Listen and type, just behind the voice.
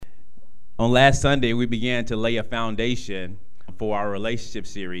On last Sunday, we began to lay a foundation for our relationship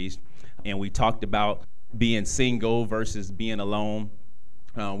series, and we talked about being single versus being alone.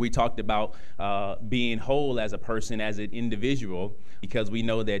 We talked about being whole as a person, as an individual, because we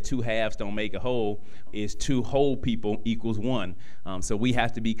know that two halves don't make a whole. Is two whole people equals one. So we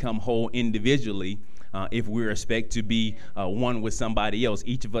have to become whole individually if we expect to be one with somebody else.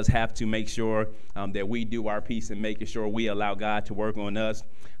 Each of us have to make sure that we do our piece in making sure we allow God to work on us.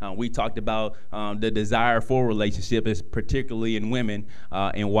 We talked about the desire for relationship, is particularly in women,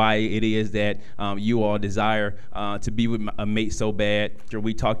 and why it is that you all desire to be with a mate so bad.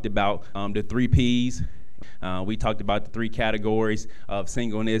 We talked about the 3 Ps. We talked about the 3 categories of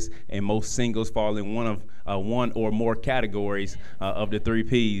singleness, and most singles fall in one or more categories of the 3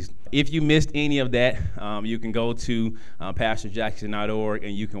 Ps. If you missed any of that, you can go to pastorjackson.org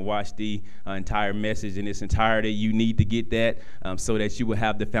and you can watch the entire message in its entirety. You need to get that so that you will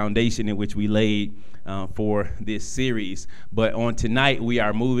have the foundation in which we laid for this series. But on tonight, we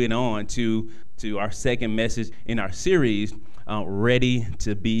are moving on to our second message in our series, Ready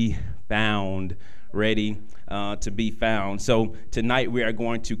to be Found. Ready to be found. So tonight we are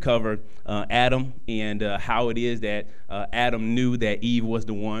going to cover Adam and how it is that Adam knew that Eve was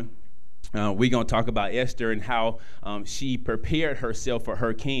the one. We're going to talk about Esther and how she prepared herself for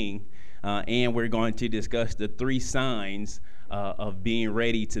her king. And we're going to discuss the 3 signs of being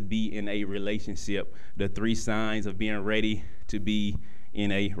ready to be in a relationship. The 3 signs of being ready to be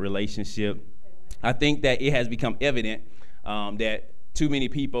in a relationship. I think that it has become evident that too many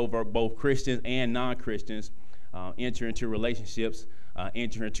people, both Christians and non-Christians, enter into relationships,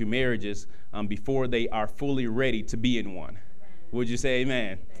 enter into marriages before they are fully ready to be in one. Would you say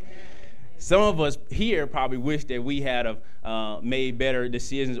amen? Some of us here probably wish that we had made better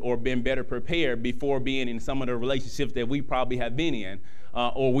decisions or been better prepared before being in some of the relationships that we probably have been in,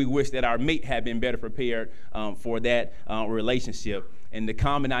 or we wish that our mate had been better prepared for that relationship. And the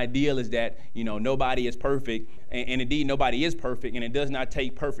common ideal is that, nobody is perfect, and indeed nobody is perfect, and it does not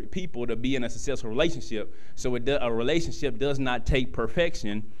take perfect people to be in a successful relationship. So a relationship does not take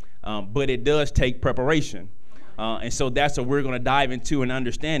perfection, but it does take preparation. And so that's what we're going to dive into and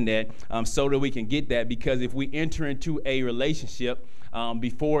understand that so that we can get that, because if we enter into a relationship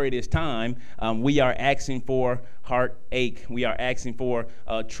before it is time, we are asking for heartache. We are asking for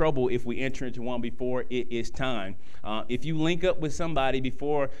trouble if we enter into one before it is time. If you link up with somebody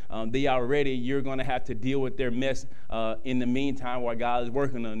before they are ready, you're going to have to deal with their mess in the meantime while God is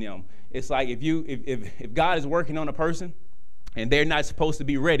working on them. It's like if God is working on a person and they're not supposed to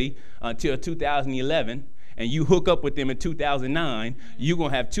be ready until 2011, and you hook up with them in 2009, you're going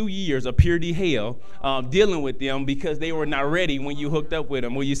to have 2 years of purity hell dealing with them because they were not ready when you hooked up with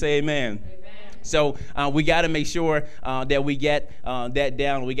them. Will you say amen? Amen. So we got to make sure that we get that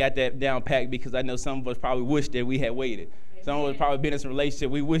down. We got that down packed, because I know some of us probably wish that we had waited. Some of us probably been in some relationship.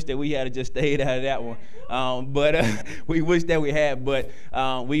 We wish that we had just stayed out of that one. But we wish that we had. But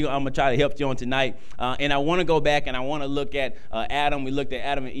I'm going to try to help you on tonight. And I want to go back and I want to look at Adam. We looked at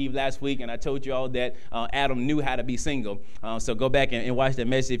Adam and Eve last week, and I told you all that Adam knew how to be single. So go back and watch that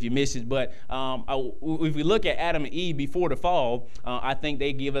message if you missed it. But if we look at Adam and Eve before the fall, I think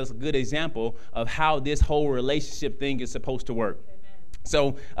they give us a good example of how this whole relationship thing is supposed to work.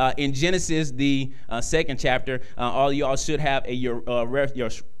 So in Genesis, the 2nd chapter, all of y'all should have your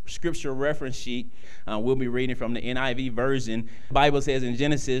scripture reference sheet. We'll be reading from the NIV version. The Bible says in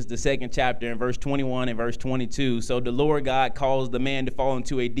Genesis, the 2nd chapter, in verse 21 and verse 22, so the Lord God caused the man to fall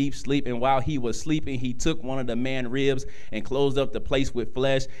into a deep sleep, and while he was sleeping, he took one of the man's ribs and closed up the place with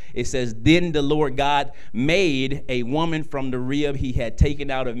flesh. It says, then the Lord God made a woman from the rib he had taken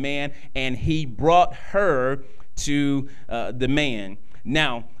out of man, and he brought her to the man.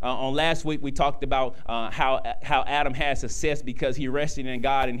 Now, on last week, we talked about how Adam had success because he rested in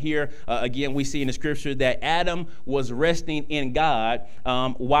God. And here, again, we see in the scripture that Adam was resting in God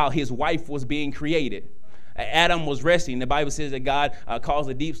while his wife was being created. Adam was resting. The Bible says that God caused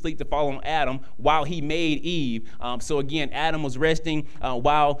a deep sleep to fall on Adam while he made Eve. So again, Adam was resting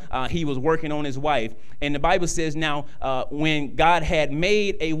while he was working on his wife. And the Bible says now when God had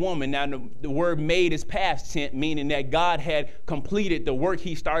made a woman, now the word made is past tense, meaning that God had completed the work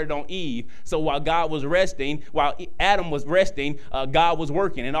he started on Eve. So while God was resting, while Adam was resting, God was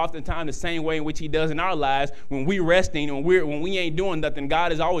working. And oftentimes the same way in which he does in our lives, when we're resting and when we ain't doing nothing,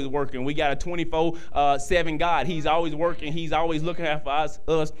 God is always working. We got a 24/7 God. He's always working. He's always looking out for us.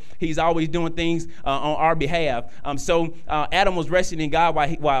 He's always doing things on our behalf. So Adam was resting in God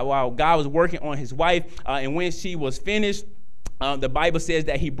while God was working on his wife. And when she was finished, the Bible says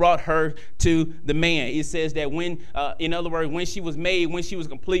that he brought her to the man. It says that in other words, when she was made, when she was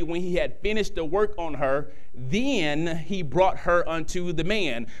complete, when he had finished the work on her, then he brought her unto the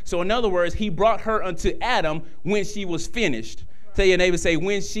man. So in other words, he brought her unto Adam when she was finished. Tell your neighbor, say,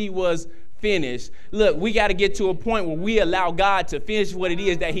 when she was finished. Look, we got to get to a point where we allow God to finish what it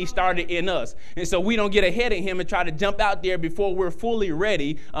is that he started in us. And so we don't get ahead of him and try to jump out there before we're fully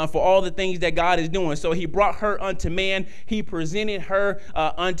ready for all the things that God is doing. So he brought her unto man. He presented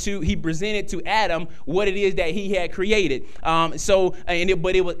to Adam what it is that he had created.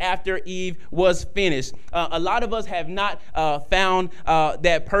 But it was after Eve was finished. A lot of us have not found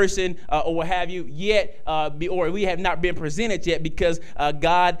that person or what have you yet, or we have not been presented yet because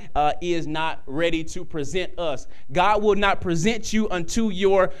God is not ready to present us. God will not present you unto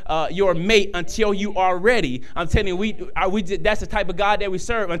your mate until you are ready. I'm telling you, that's the type of God that we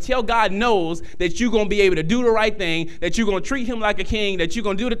serve. Until God knows that you're going to be able to do the right thing, that you're going to treat him like a king, that you're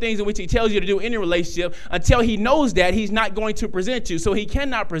going to do the things in which he tells you to do in a relationship, until he knows that, he's not going to present you. So he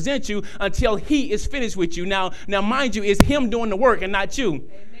cannot present you until he is finished with you. Now mind you, it's him doing the work and not you.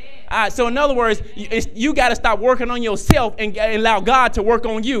 So in other words, you got to stop working on yourself and allow God to work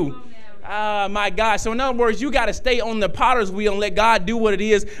on you. My God. So in other words, you got to stay on the potter's wheel and let God do what it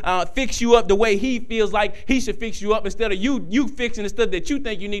is, fix you up the way he feels like he should fix you up, instead of you fixing the stuff that you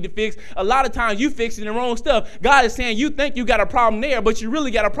think you need to fix. A lot of times you fixing the wrong stuff. God is saying you think you got a problem there, but you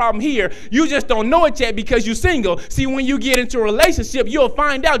really got a problem here. You just don't know it yet because you're single. See, when you get into a relationship, you'll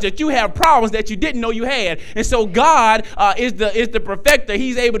find out that you have problems that you didn't know you had. And so God is the perfecter.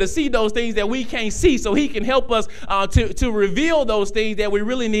 He's able to see those things that we can't see, so he can help us to reveal those things that we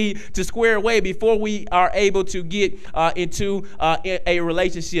really need to square away before we are able to get into a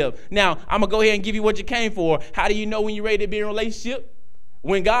relationship. Now, I'm going to go ahead and give you what you came for. How do you know when you're ready to be in a relationship?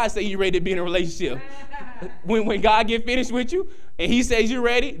 When God says you're ready to be in a relationship. When God get finished with you and he says you're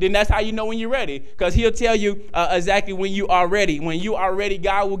ready, then that's how you know when you're ready, because he'll tell you exactly when you are ready. When you are ready,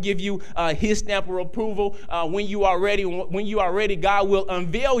 God will give you his stamp of approval. When you are ready, God will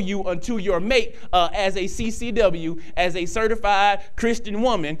unveil you unto your mate as a CCW, as a certified Christian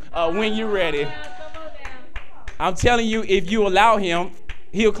woman when you're ready. I'm telling you, if you allow him,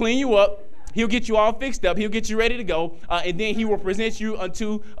 he'll clean you up. He'll get you all fixed up. He'll get you ready to go. And then he will present you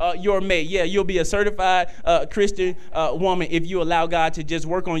unto your mate. Yeah, you'll be a certified Christian woman if you allow God to just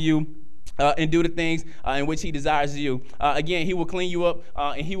work on you and do the things in which he desires you. Again, he will clean you up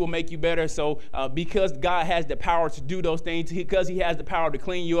and he will make you better. So because God has the power to do those things, because he has the power to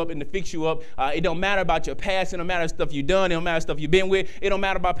clean you up and to fix you up, it don't matter about your past. It don't matter stuff you've done. It don't matter stuff you've been with. It don't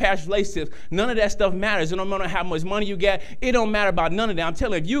matter about past relationships. None of that stuff matters. It don't matter how much money you got. It don't matter about none of that. I'm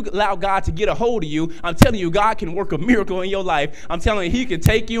telling you, if you allow God to get a hold of you, I'm telling you, God can work a miracle in your life. I'm telling you, he can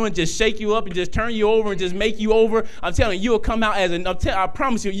take you and just shake you up and just turn you over and just make you over. I'm telling you, you'll come out I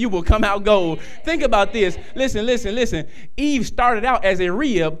promise you, you will come out gold. Think about this. Listen. Eve started out as a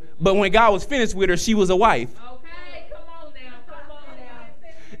rib, but when God was finished with her, she was a wife. Okay, come on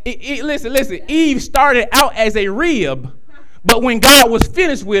now. Listen. Eve started out as a rib, but when God was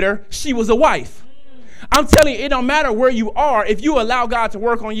finished with her, she was a wife. I'm telling you, it don't matter where you are. If you allow God to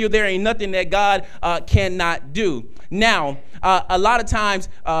work on you, there ain't nothing that God cannot do. Now, a lot of times,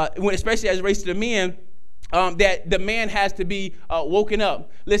 especially as it relates to the men, that the man has to be woken up.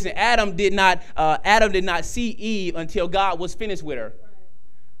 Listen, Adam did not see Eve until God was finished with her.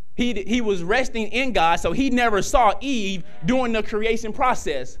 He was resting in God, so he never saw Eve during the creation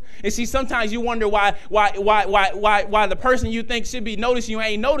process. And see, sometimes you wonder why the person you think should be noticing you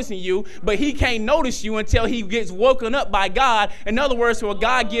ain't noticing you, but he can't notice you until he gets woken up by God. In other words, well,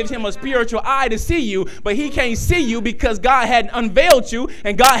 God gives him a spiritual eye to see you, but he can't see you because God hadn't unveiled you,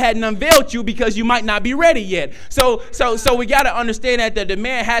 and God hadn't unveiled you because you might not be ready yet. So we got to understand that the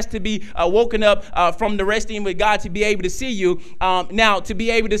man has to be woken up from the resting with God to be able to see you. Now, to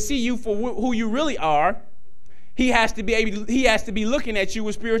be able to see you for who you really are, he has to be looking at you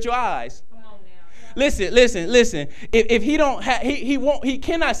with spiritual eyes. Come on now. Listen. If he don't he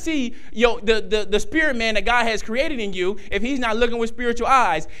cannot see the spirit man that God has created in you if he's not looking with spiritual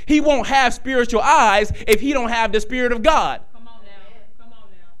eyes. He won't have spiritual eyes if he don't have the Spirit of God. Come on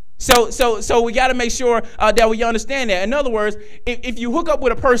now. So we got to make sure that we understand that. In other words, if you hook up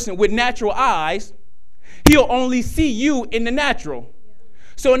with a person with natural eyes, he'll only see you in the natural.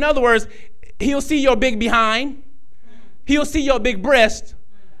 So in other words, he'll see your big behind, he'll see your big breast,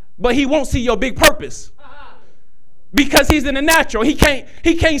 but he won't see your big purpose. Because he's in the natural. He can't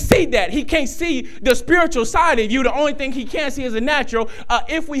see that. He can't see the spiritual side of you. The only thing he can see is the natural.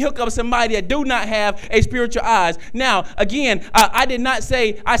 If we hook up somebody that do not have a spiritual eyes. Now, again, I did not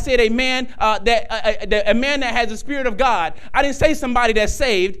say, I said a man a man that has the Spirit of God. I didn't say somebody that's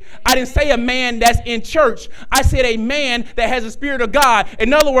saved. I didn't say a man that's in church. I said a man that has the Spirit of God.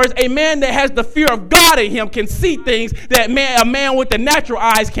 In other words, a man that has the fear of God in him can see things that a man with the natural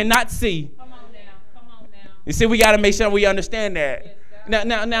eyes cannot see. You see, we got to make sure we understand that.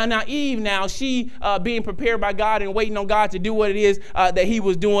 Now, Eve, she being prepared by God and waiting on God to do what it is that he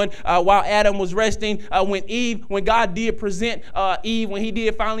was doing while Adam was resting. When God did present Eve, when he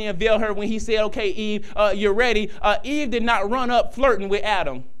did finally unveil her, when he said, okay, Eve, you're ready, Eve did not run up flirting with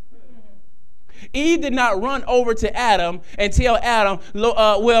Adam. Eve did not run over to Adam and tell Adam,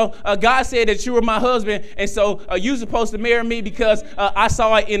 God said that you were my husband, and so you're supposed to marry me because I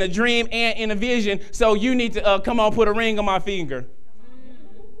saw it in a dream and in a vision, so you need to come on, put a ring on my finger.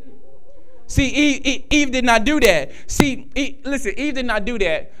 See, Eve did not do that. Listen, Eve did not do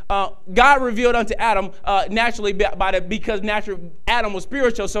that. God revealed unto Adam naturally because Adam was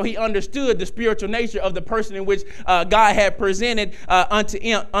spiritual, so he understood the spiritual nature of the person in which God had presented unto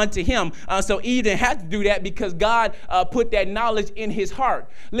him. So Eve didn't have to do that because God put that knowledge in his heart.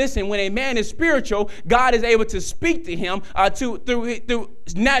 Listen, when a man is spiritual, God is able to speak to him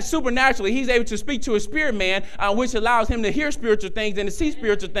supernaturally. He's able to speak to a spirit man, which allows him to hear spiritual things and to see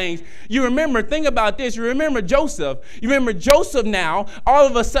spiritual things. Think about this. You remember Joseph. You remember Joseph now. All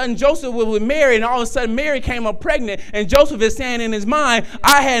of a sudden, Joseph was married, and all of a sudden, Mary came up pregnant. And Joseph is saying in his mind,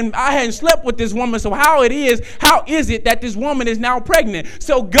 I hadn't slept with this woman, so how is it that this woman is now pregnant?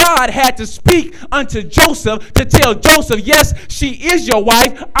 So God had to speak unto Joseph to tell Joseph, yes, she is your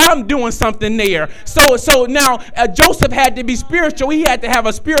wife. I'm doing something there. So now Joseph had to be spiritual. He had to have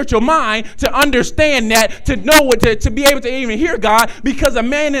a spiritual mind to understand that, to know what to be able to even hear God, because a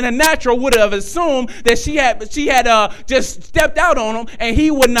man in a natural would have assumed that she had just stepped out on him, and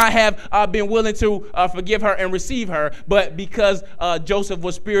he would not have been willing to forgive her and receive her. But because Joseph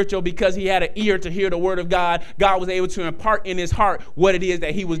was spiritual, because he had an ear to hear the word of God, God was able to impart in his heart what it is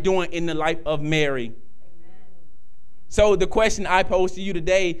that he was doing in the life of Mary. Amen. So the question I pose to you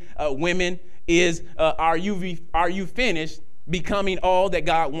today, women, is are you finished becoming all that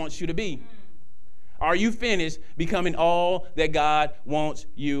God wants you to be? Are you finished becoming all that God wants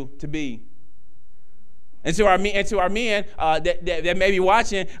you to be? And to our men that may be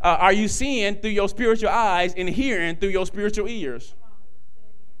watching, are you seeing through your spiritual eyes and hearing through your spiritual ears?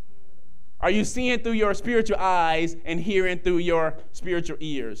 Are you seeing through your spiritual eyes and hearing through your spiritual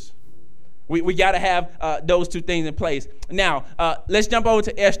ears? We got to have those two things in place. Now, let's jump over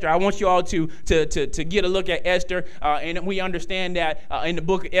to Esther. I want you all to get a look at Esther. And we understand that in the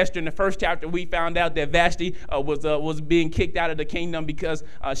book of Esther, in the first chapter, we found out that Vashti was being kicked out of the kingdom because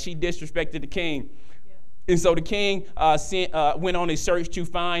she disrespected the king. And so the king went on a search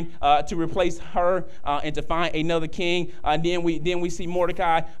to replace her and to find another king. Then we see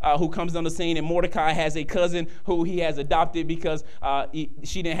Mordecai who comes on the scene, and Mordecai has a cousin who he has adopted because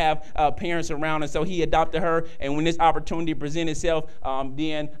she didn't have parents around, and so he adopted her. And when this opportunity presented itself,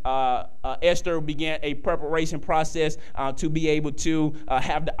 then Esther began a preparation process to be able to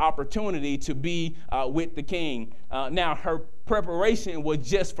have the opportunity to be with the king. Now, her preparation was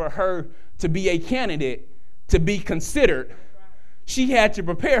just for her to be a candidate, to be considered. She had to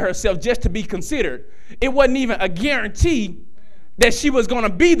prepare herself just to be considered. It wasn't even a guarantee that she was going to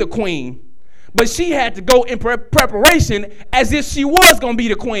be the queen, but she had to go in preparation as if she was going to be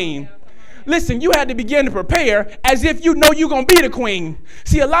the queen. Listen, you had to begin to prepare as if you know you're going to be the queen.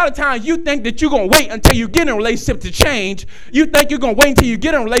 See, a lot of times you think that you're going to wait until you get in a relationship to change. You think you're going to wait until you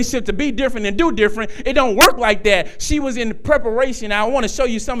get in a relationship to be different and do different. It don't work like that. She was in preparation. I want to show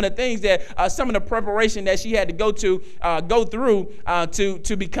you some of the things that, some of the preparation that she had to go through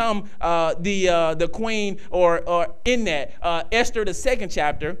to become the queen or in that. Esther, the second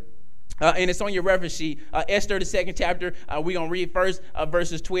chapter. And it's on your reference sheet. Esther, the second chapter, we're going to read first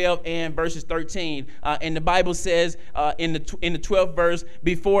verses 12 and verses 13. And the Bible says in the 12th verse,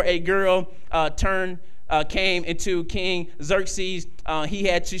 before a girl came into King Xerxes,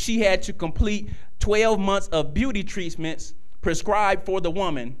 she had to complete 12 months of beauty treatments prescribed for the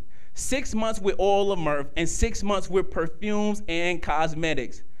woman, 6 months with oil of myrrh, and 6 months with perfumes and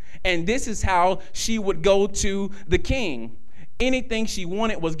cosmetics. And this is how she would go to the king. Anything she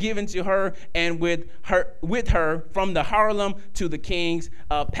wanted was given to her, and with her from the harem to the king's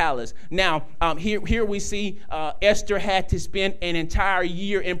palace. Now, here we see Esther had to spend an entire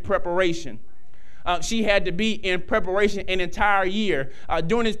year in preparation. She had to be in preparation an entire year.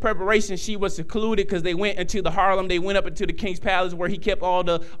 During this preparation, she was secluded because they went into the Harlem. They went up into the king's palace where he kept all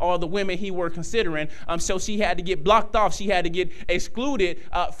the women he were considering. So she had to get blocked off. She had to get secluded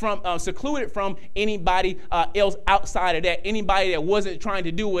from anybody else outside of that. Anybody that wasn't trying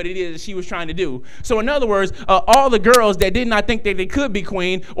to do what it is that she was trying to do. So in other words, all the girls that did not think that they could be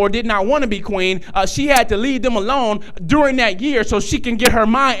queen or did not want to be queen, she had to leave them alone during that year so she can get her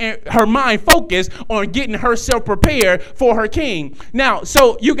mind focused on getting herself prepared for her king. Now,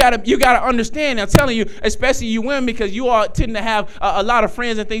 so you gotta understand. I'm telling you, especially you women, because you all tend to have a lot of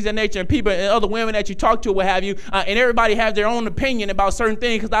friends and things of that nature, and people and other women that you talk to, what have you, and everybody has their own opinion about certain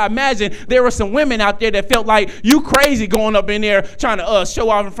things. Because I imagine there were some women out there that felt like you crazy going up in there trying to show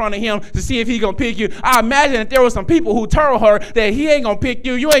off in front of him to see if he gonna pick you. I imagine that there were some people who told her that he ain't gonna pick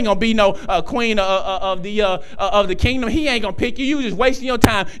you. You ain't gonna be no queen of the kingdom. He ain't gonna pick you. You just wasting your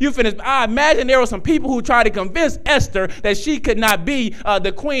time. You finished. I imagine there were some people who tried to convince Esther that she could not be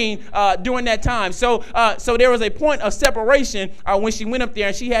the queen during that time. So there was a point of separation when she went up there,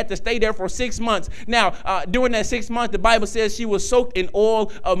 and she had to stay there for 6 months. Now, during that 6 months, the Bible says she was soaked in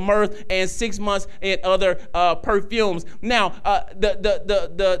oil of myrrh and 6 months in other perfumes. Now,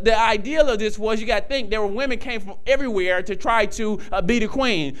 the ideal of this was, you got to think, there were women came from everywhere to try to be the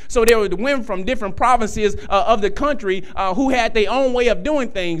queen. So there were the women from different provinces of the country who had their own way of doing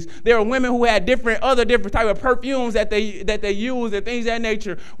things. There were women who had different type of perfumes that they used and things of that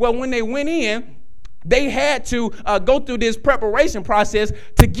nature. Well, when they went in, they had to go through this preparation process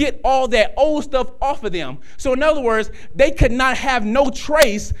to get all that old stuff off of them. So in other words, they could not have no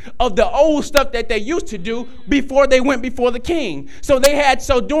trace of the old stuff that they used to do before they went before the king. So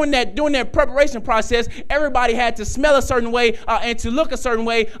during that preparation process, everybody had to smell a certain way and to look a certain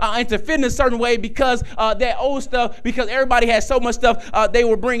way and to fit in a certain way because that old stuff, because everybody had so much stuff they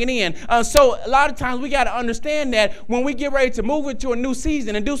were bringing in. So a lot of times we got to understand that when we get ready to move into a new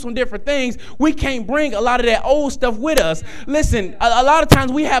season and do some different things, we can't bring a lot of that old stuff with us. Listen, a lot of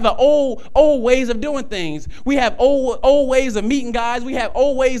times we have old ways of doing things. We have old ways of meeting guys. We have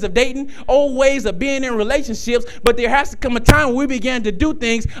old ways of dating, old ways of being in relationships. But there has to come a time when we begin to do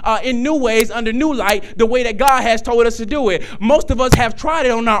things in new ways, under new light, the way that God has told us to do it. Most of us have tried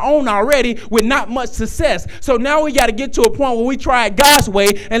it on our own already with not much success. So now we got to get to a point where we try it God's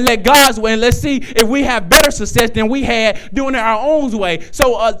way and let God's way, and let's see if we have better success than we had doing it our own way.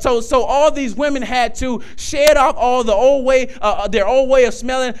 So all these women had to shed off all the old way, their old way of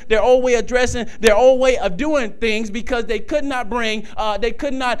smelling, their old way of dressing, their old way of doing things, because they could not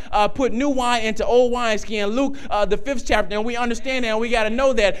put new wine into old wineskin. Luke, the 5th chapter, and we understand that, and we got to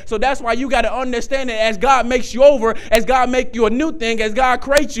know that. So that's why you got to understand that as God makes you over, as God make you a new thing, as God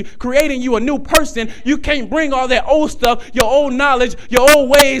creating you a new person, you can't bring all that old stuff, your old knowledge, your old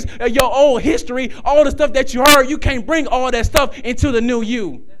ways, your old history, all the stuff that you heard. You can't bring all that stuff into the new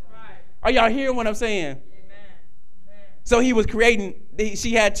you. Are y'all hearing what I'm saying? Amen. So he was creating.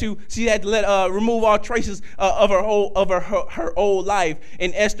 She had to let remove all traces of her old life.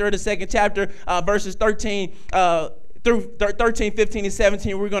 In Esther, the 2nd chapter, verses 13 through 13, 15, and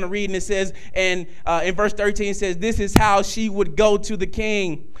 17, we're going to read, and it says, and in verse 13 it says, "This is how she would go to the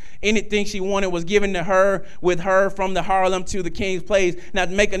king. Anything she wanted was given to her with her from the Harlem to the king's place." Now,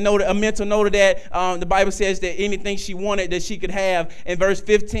 to make a mental note of that, the Bible says that anything she wanted that she could have. In verse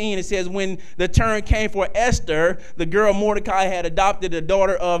 15, it says, "When the turn came for Esther, the girl Mordecai had adopted, the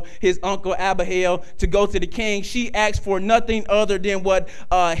daughter of his uncle Abihail, to go to the king. She asked for nothing other than what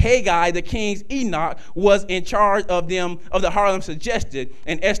Haggai, the king's eunuch, was in charge of the Harlem, suggested.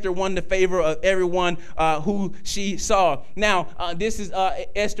 And Esther won the favor of everyone who she saw." Now, this is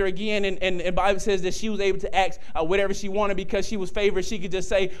Esther again, and the Bible says that she was able to ask whatever she wanted because she was favored. She could just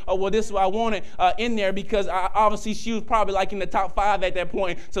say, "Oh, well, this is what I wanted in there," because obviously she was probably like in the top 5 at that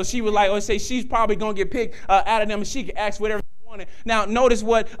point. So she was like, let's say she's probably going to get picked out of them, and she could ask whatever. Now, notice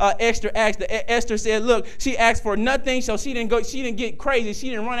what Esther asked. Esther said, look, she asked for nothing, so she didn't get crazy. She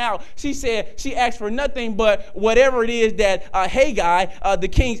didn't run out. She said she asked for nothing but whatever it is that Haggai, the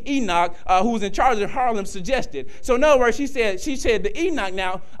king's eunuch, who was in charge of Harlem, suggested. So in other words, she said the eunuch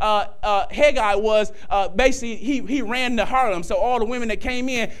now, Haggai was basically, he ran the Harlem. So all the women that came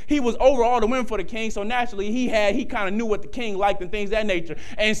in, he was over all the women for the king. So naturally, he kind of knew what the king liked and things of that nature.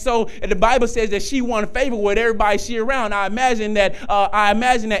 And so the Bible says that she won favor with everybody she around. I imagine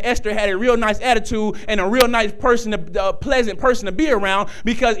imagine that Esther had a real nice attitude and a real nice person, a pleasant person to be around,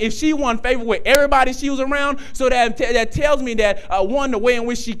 because if she won favor with everybody she was around, so that tells me that one, the way in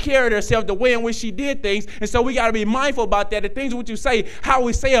which she carried herself, the way in which she did things. And so we got to be mindful about that. The things what you say, how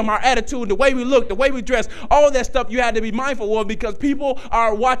we say them, our attitude, the way we look, the way we dress, all that stuff you had to be mindful of, because people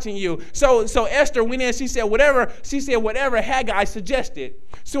are watching you. So Esther went in, she said whatever Haggai suggested.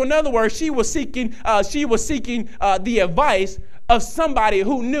 So in other words, she was seeking the advice of somebody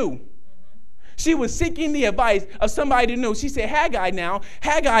who knew. She was seeking the advice of somebody who knew. She said, Haggai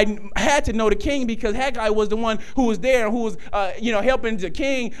had to know the king, because Haggai was the one who was there, who was, helping the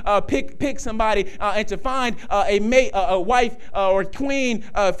king pick somebody and to find a wife or queen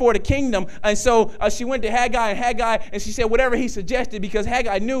for the kingdom. And so she went to Haggai, and she said whatever he suggested, because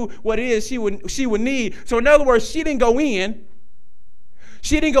Haggai knew what it is she would need. So in other words, she didn't go in.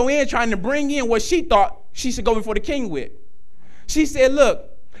 She didn't go in trying to bring in what she thought she should go before the king with. She said, look,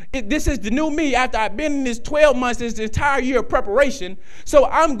 this is the new me after I've been in this 12 months, this entire year of preparation. So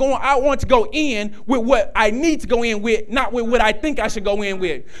I want to go in with what I need to go in with, not with what I think I should go in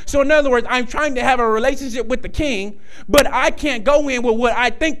with. So in other words, I'm trying to have a relationship with the king, but I can't go in with what I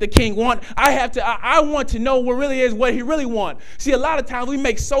think the king wants. I want to know what really is what he really wants. See, a lot of times we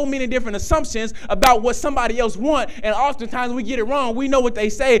make so many different assumptions about what somebody else wants, and oftentimes we get it wrong. We know what they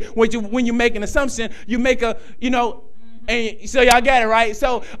say when you make an assumption, you make and so y'all got it, right?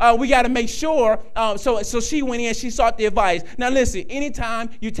 So we got to make sure. So she went in, she sought the advice. Now listen, anytime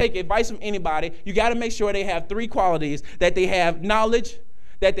you take advice from anybody, you got to make sure they have three qualities: that they have knowledge,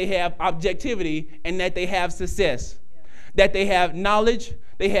 that they have objectivity, and that they have success. That they have knowledge,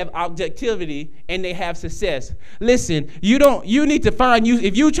 they have objectivity, and they have success. Listen, you need to find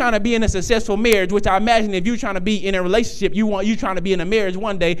if you're trying to be in a successful marriage, which I imagine if you're trying to be in a relationship, you trying to be in a marriage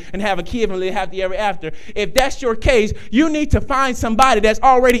one day and have a kid and live happily ever after. If that's your case, you need to find somebody that's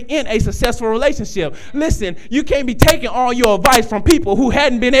already in a successful relationship. Listen, you can't be taking all your advice from people who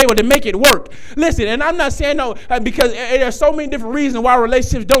hadn't been able to make it work. Listen, and I'm not saying no, because there's so many different reasons why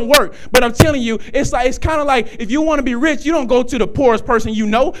relationships don't work, but I'm telling you, it's kind of like if you want to be rich, you don't go to the poorest person you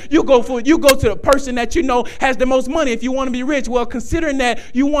know. You go to the person that you know has the most money if you want to be rich. Well, considering that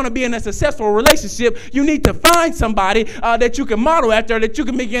you want to be in a successful relationship, you need to find somebody that you can model after, that you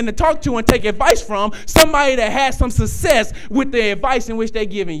can begin to talk to and take advice from, somebody that has some success with the advice in which they're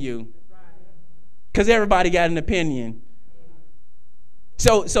giving you. Because everybody got an opinion.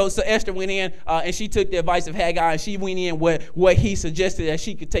 So Esther went in and she took the advice of Haggai, and she went in what he suggested that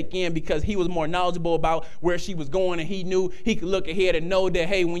she could take in, because he was more knowledgeable about where she was going, and he knew he could look ahead and know that,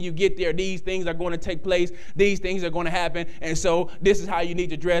 hey, when you get there, these things are going to take place, these things are going to happen, and so this is how you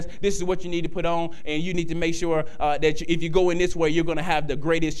need to dress, this is what you need to put on, and you need to make sure that if you go in this way, you're going to have the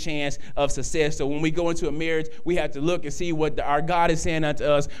greatest chance of success. So when we go into a marriage, we have to look and see what our God is saying unto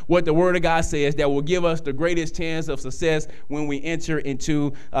us, what the Word of God says that will give us the greatest chance of success when we enter into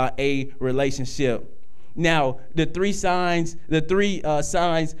a relationship. Now, the three signs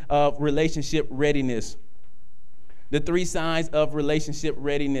of relationship readiness. The three signs of relationship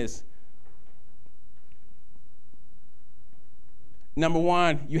readiness. Number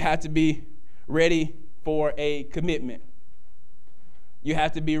one, you have to be ready for a commitment. You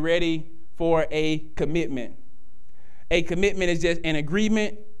have to be ready for a commitment. A commitment is just an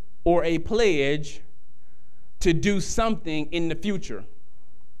agreement or a pledge to do something in the future.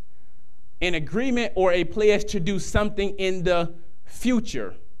 An agreement or a pledge to do something in the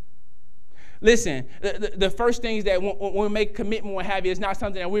future. Listen, the first things that when we make a commitment, what have you, it's not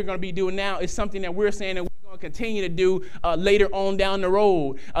something that we're going to be doing now. It's something that we're saying that we're going to continue to do later on down the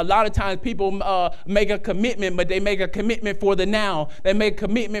road. A lot of times people make a commitment, but they make a commitment for the now. They make a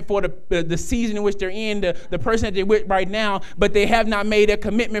commitment for the season in which they're in, the person that they're with right now, but they have not made a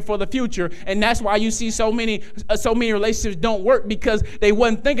commitment for the future. And that's why you see so many relationships don't work, because they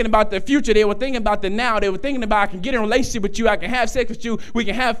wasn't thinking about the future. They were thinking about the now. They were thinking about, I can get in a relationship with you, I can have sex with you, we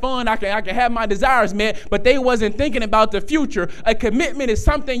can have fun, I can have my desires met, but they wasn't thinking about the future. A commitment is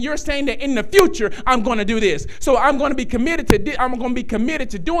something you're saying that in the future, I'm going to do this. So I'm going to be committed to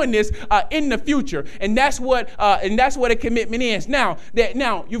doing this in the future. And that's what a commitment is. Now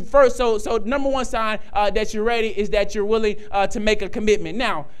you first, so number one sign that you're ready is that you're willing to make a commitment.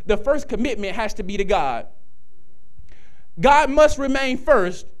 Now, the first commitment has to be to God. God must remain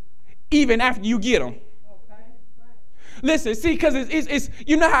first, even after you get him. Listen, see, because it's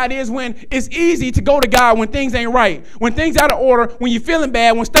you know how it is when it's easy to go to God when things ain't right, when things out of order, when you're feeling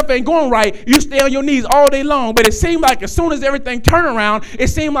bad, when stuff ain't going right, you stay on your knees all day long. But it seems like as soon as everything turn around, it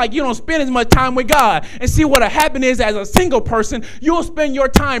seems like you don't spend as much time with God. And see, what'll happen is, as a single person, you'll spend your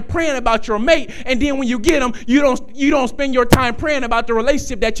time praying about your mate, and then when you get them, you don't spend your time praying about the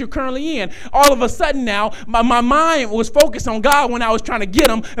relationship that you're currently in. All of a sudden now, my mind was focused on God when I was trying to get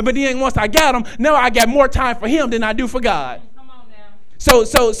him, but then once I got him, now I got more time for him than I do for God. Come on now.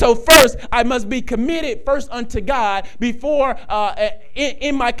 So first, I must be committed first unto God before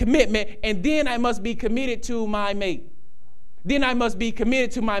in my commitment, and then I must be committed to my mate. Then I must be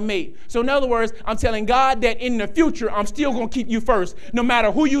committed to my mate. So in other words, I'm telling God that in the future, I'm still going to keep you first. No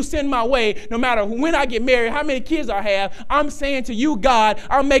matter who you send my way, no matter when I get married, how many kids I have, I'm saying to you, God,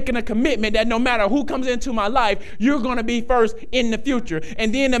 I'm making a commitment that no matter who comes into my life, you're going to be first in the future.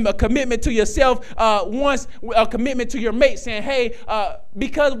 And then a commitment to yourself, once a commitment to your mate, saying, hey,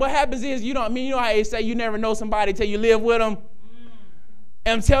 because what happens is, you know how they say you never know somebody till you live with them.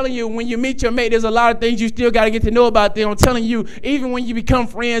 And I'm telling you, when you meet your mate, there's a lot of things you still got to get to know about them. I'm telling you, even when you become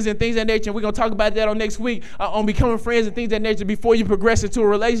friends and things of that nature, and we're going to talk about that on next week, on becoming friends and things of that nature before you progress into a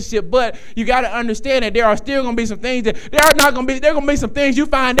relationship. But you got to understand that there are still going to be some things there are going to be some things you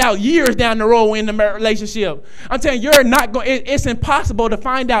find out years down the road in the relationship. I'm telling you, it's impossible to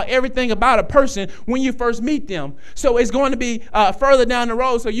find out everything about a person when you first meet them. So it's going to be further down the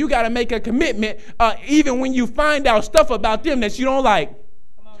road. So you got to make a commitment even when you find out stuff about them that you don't like.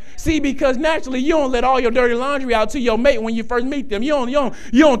 See, because naturally you don't let all your dirty laundry out to your mate when you first meet them. You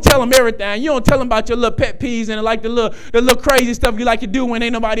don't tell them everything. You don't tell them about your little pet peeves and like the little crazy stuff you like to do when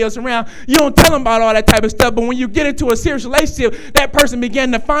ain't nobody else around. You don't tell them about all that type of stuff. But when you get into a serious relationship, that person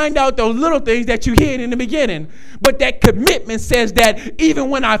began to find out those little things that you hid in the beginning. But that commitment says that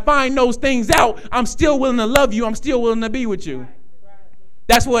even when I find those things out, I'm still willing to love you. I'm still willing to be with you.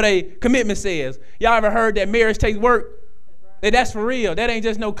 That's what a commitment says. Y'all ever heard that marriage takes work? That's for real. That ain't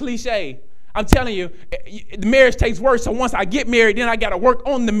just no cliche. I'm telling you, the marriage takes work. So once I get married, then I got to work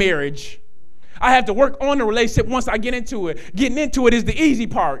on the marriage. I have to work on the relationship once I get into it. Getting into it is the easy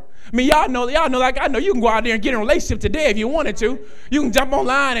part. I mean, y'all know, like I know you can go out there and get in a relationship today if you wanted to. You can jump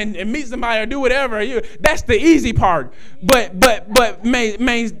online and meet somebody or do whatever. That's the easy part. But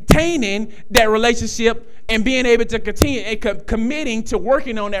maintaining that relationship and being able to continue and committing to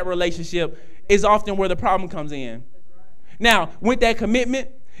working on that relationship is often where the problem comes in. Now, with that commitment,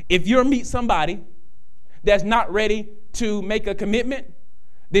 if you meet somebody that's not ready to make a commitment,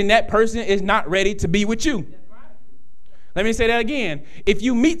 then that person is not ready to be with you. Let me say that again. If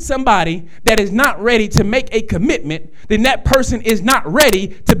you meet somebody that is not ready to make a commitment, then that person is not ready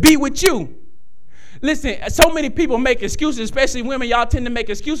to be with you. Listen, so many people make excuses, especially women. Y'all tend to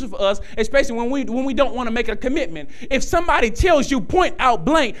make excuses for us, especially when we don't want to make a commitment. If somebody tells you point out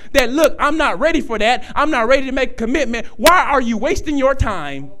blank that, look, I'm not ready for that, I'm not ready to make a commitment, why are you wasting your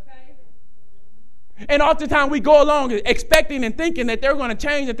time? And oftentimes we go along expecting and thinking that they're going to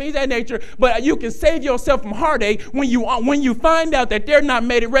change and things of that nature, but you can save yourself from heartache when you find out that they're not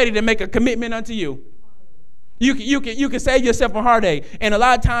ready to make a commitment unto you. You can save yourself a heartache. And a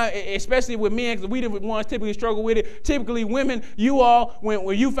lot of times, especially with men, because we the ones typically struggle with it. Typically, women,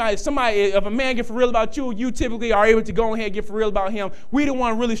 when you find somebody, if a man get for real about you, you typically are able to go ahead and get for real about him. We the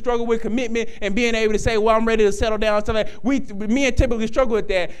one really struggle with commitment and being able to say, well, I'm ready to settle down and stuff like that. Men typically struggle with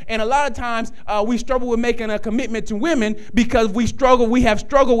that. And a lot of times, we struggle with making a commitment to women because we have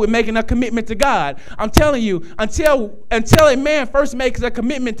struggled with making a commitment to God. I'm telling you, until a man first makes a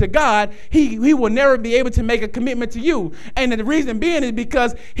commitment to God, he will never be able to make a commitment to you. And the reason being is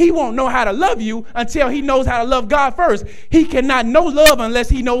because he won't know how to love you until he knows how to love God first. He cannot know love unless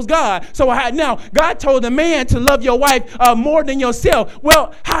he knows God. So now God told the man to love your wife more than yourself.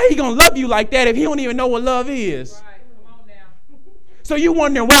 Well, how he gonna love you like that if he don't even know what love is? Right. Come on now. So you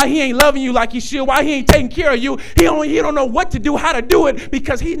wondering why he ain't loving you like he should, why he ain't taking care of you. He don't know what to do, how to do it,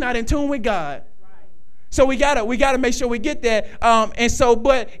 because he's not in tune with God. So we gotta make sure we get that. But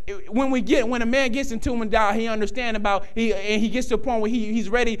when a man gets in tune with God, he understands he gets to a point where he's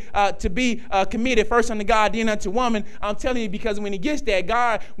ready to be committed first unto God, then unto woman. I'm telling you, because when he gets that,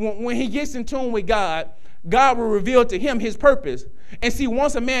 God, when he gets in tune with God, God will reveal to him his purpose. And see,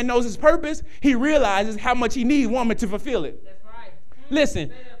 once a man knows his purpose, he realizes how much he needs woman to fulfill it. That's right.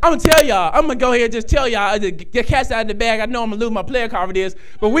 Listen, I'm gonna tell y'all. I'm gonna go ahead and just tell y'all the cat's out of the bag. I know I'm gonna lose my player card for this,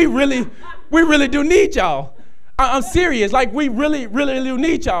 but we really do need y'all. I'm serious. Like, we really do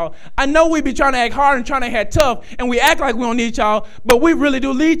need y'all. I know we be trying to act hard and trying to act tough, and we act like we don't need y'all, but we really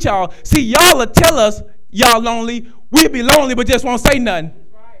do need y'all. See, y'all will tell us y'all lonely. We be lonely, but just won't say nothing.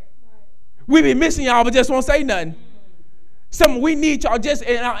 We be missing y'all, but just won't say nothing. We need y'all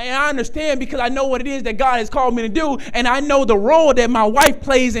and I understand because I know what it is that God has called me to do, and I know the role that my wife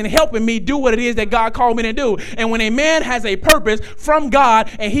plays in helping me do what it is that God called me to do. And when a man has a purpose from God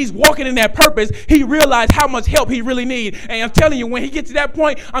and he's walking in that purpose, he realizes how much help he really needs. And I'm telling you, when he gets to that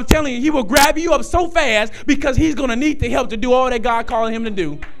point, I'm telling you, he will grab you up so fast because he's going to need the help to do all that God called him to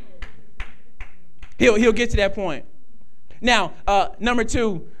do. He'll get to that point. Now, number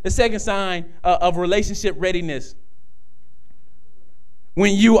 2, the second sign of relationship readiness.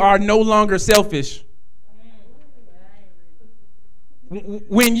 When you are no longer selfish.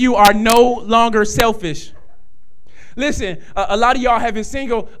 When you are no longer selfish. Listen, a lot of y'all have been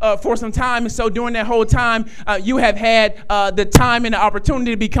single for some time, and so during that whole time, you have had the time and the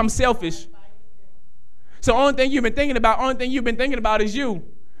opportunity to become selfish. So only thing you've been thinking about is you.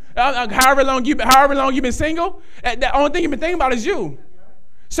 However long you've been single, the only thing you've been thinking about is you.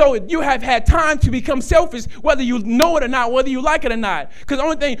 So you have had time to become selfish, whether you know it or not, whether you like it or not. Because the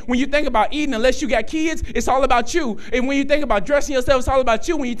only thing, when you think about eating, unless you got kids, it's all about you. And when you think about dressing yourself, it's all about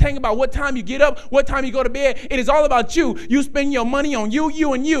you. When you think about what time you get up, what time you go to bed, it is all about you. You spend your money on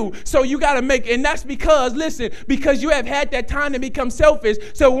you, and you. So you got to and that's because you have had that time to become selfish.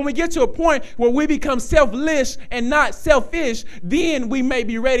 So when we get to a point where we become selfless and not selfish, then we may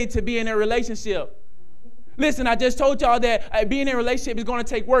be ready to be in a relationship. Listen, I just told y'all that being in a relationship is going to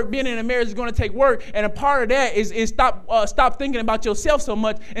take work. Being in a marriage is going to take work. And a part of that is stop thinking about yourself so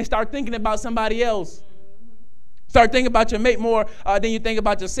much and start thinking about somebody else. Start thinking about your mate more than you think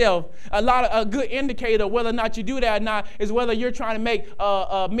about yourself. A good indicator of whether or not you do that or not is whether you're trying to make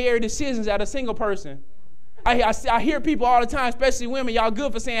married decisions as a single person. I hear people all the time, especially women, y'all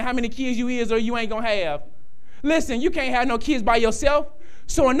good for saying how many kids you is or you ain't going to have. Listen, you can't have no kids by yourself.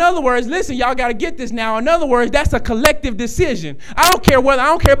 So in other words, listen, y'all got to get this now. In other words, that's a collective decision. I don't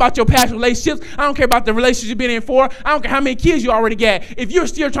care about your past relationships. I don't care about the relationship you've been in for. I don't care how many kids you already got. If you're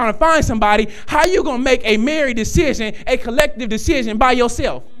still trying to find somebody, how are you going to make a married decision, a collective decision by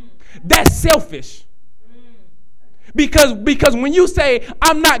yourself? That's selfish. Because when you say,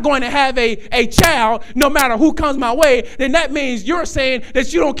 I'm not going to have a child no matter who comes my way, then that means you're saying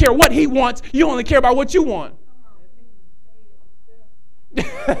that you don't care what he wants. You only care about what you want.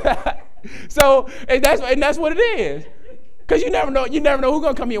 So and that's what it is, because you never know who's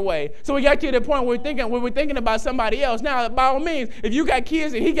gonna come your way. So we got to the point where we're thinking about somebody else. Now, by all means, if you got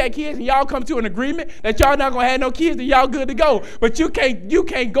kids and he got kids and y'all come to an agreement that y'all not gonna have no kids, then y'all good to go. But you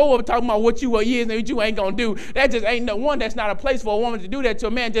can't go up talking about what you is and what you ain't gonna do. That just ain't that's not a place for a woman to do that to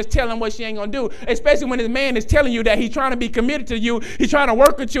a man. Just tell him what she ain't gonna do. Especially when this man is telling you that he's trying to be committed to you, he's trying to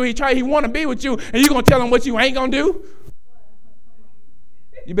work with you, he want to be with you, and you gonna tell him what you ain't gonna do.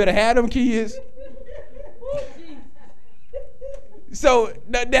 You better have them kids. So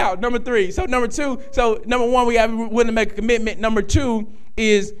now, number 3. So number 2. So number 1, we have willing to make a commitment. Number 2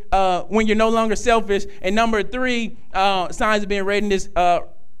 is when you're no longer selfish. And number 3, signs of being readiness,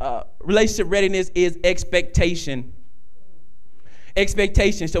 relationship readiness is expectation.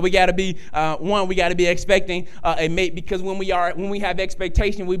 Expectation. So we got to be we got to be expecting a mate, because when we have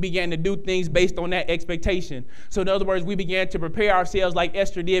expectation, we begin to do things based on that expectation. So in other words, we began to prepare ourselves like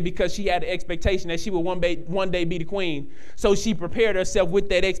Esther did, because she had the expectation that she would one day be the queen. So she prepared herself with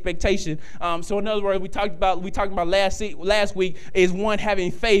that expectation. So in other words, we talked about last week is one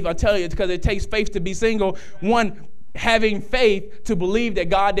having faith. I tell you, because it takes faith to be single. One, having faith to believe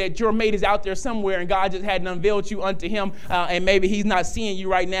that your mate is out there somewhere and God just hadn't unveiled you unto him, and maybe he's not seeing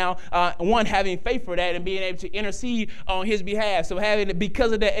you right now. One, having faith for that and being able to intercede on his behalf. So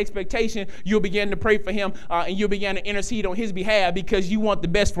because of that expectation, you'll begin to pray for him, and you'll begin to intercede on his behalf, because you want the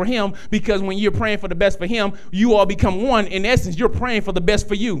best for him. Because when you're praying for the best for him, you all become one. In essence, you're praying for the best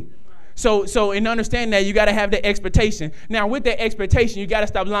for you. So in understanding that, you got to have the expectation. Now, with that expectation, you got to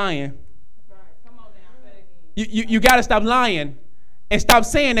stop lying. You got to stop lying and stop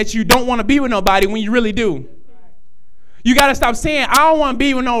saying that you don't want to be with nobody when you really do. You got to stop saying, I don't want to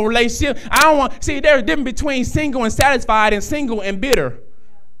be with no relationship. See, there's a difference between single and satisfied and single and bitter.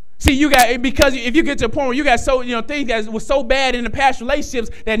 See, because if you get to a point where you got things that was so bad in the past relationships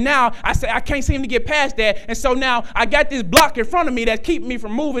that now I can't seem to get past that. And so now I got this block in front of me that's keeping me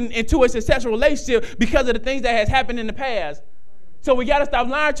from moving into a successful relationship because of the things that has happened in the past. So we got to stop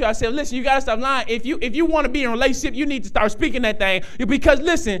lying to ourselves. Listen, you got to stop lying. If you want to be in a relationship, you need to start speaking that thing. Because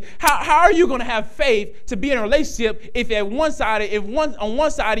listen, how are you going to have faith to be in a relationship if on one side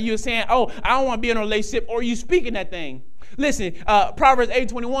of you you're saying, oh, I don't want to be in a relationship, or you speaking that thing? Listen, Proverbs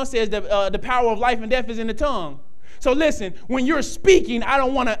 8:21 says that the power of life and death is in the tongue. So listen, when you're speaking, I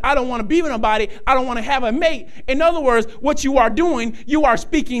don't want to be with nobody, I don't want to have a mate. In other words, what you are doing, you are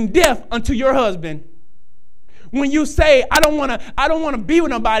speaking death unto your husband. When you say, I don't want to be with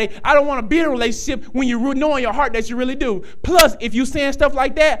nobody, I don't want to be in a relationship, when you know in your heart that you really do. Plus, if you saying stuff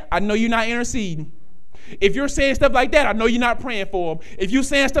like that, I know you're not interceding. If you're saying stuff like that, I know you're not praying for them. If you're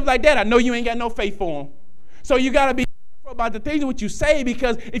saying stuff like that, I know you ain't got no faith for them. So you got to be careful about the things that you say,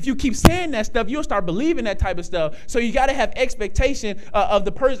 because if you keep saying that stuff, you'll start believing that type of stuff. So you got to have expectation of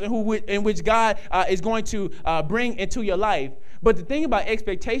the person in which God is going to bring into your life. But the thing about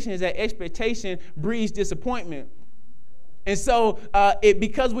expectation is that expectation breeds disappointment. And so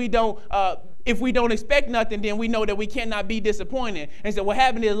because we don't, if we don't expect nothing, then we know that we cannot be disappointed. And so what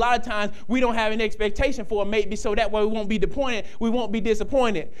happens is a lot of times we don't have an expectation for a mate, so that way we won't be disappointed. We won't be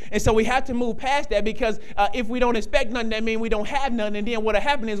disappointed. And so we have to move past that, because if we don't expect nothing, that means we don't have nothing. And then what'll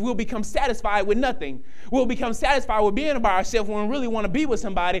happen is we'll become satisfied with nothing. We'll become satisfied with being by ourselves when we really want to be with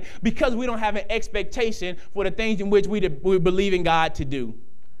somebody, because we don't have an expectation for the things in which we believe in God to do.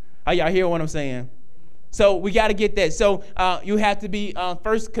 Are y'all hear what I'm saying? So we got to get that. So you have to be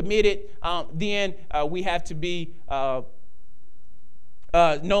first committed. Then we have to be no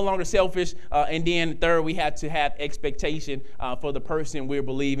longer selfish. And then third, we have to have expectation for the person we're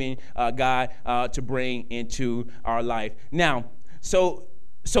believing God to bring into our life. Now, so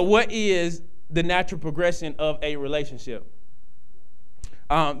what is the natural progression of a relationship?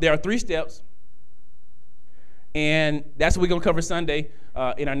 There are 3 steps. And that's what we're going to cover Sunday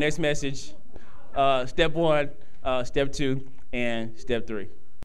in our next message. Step 1, step 2, and step 3.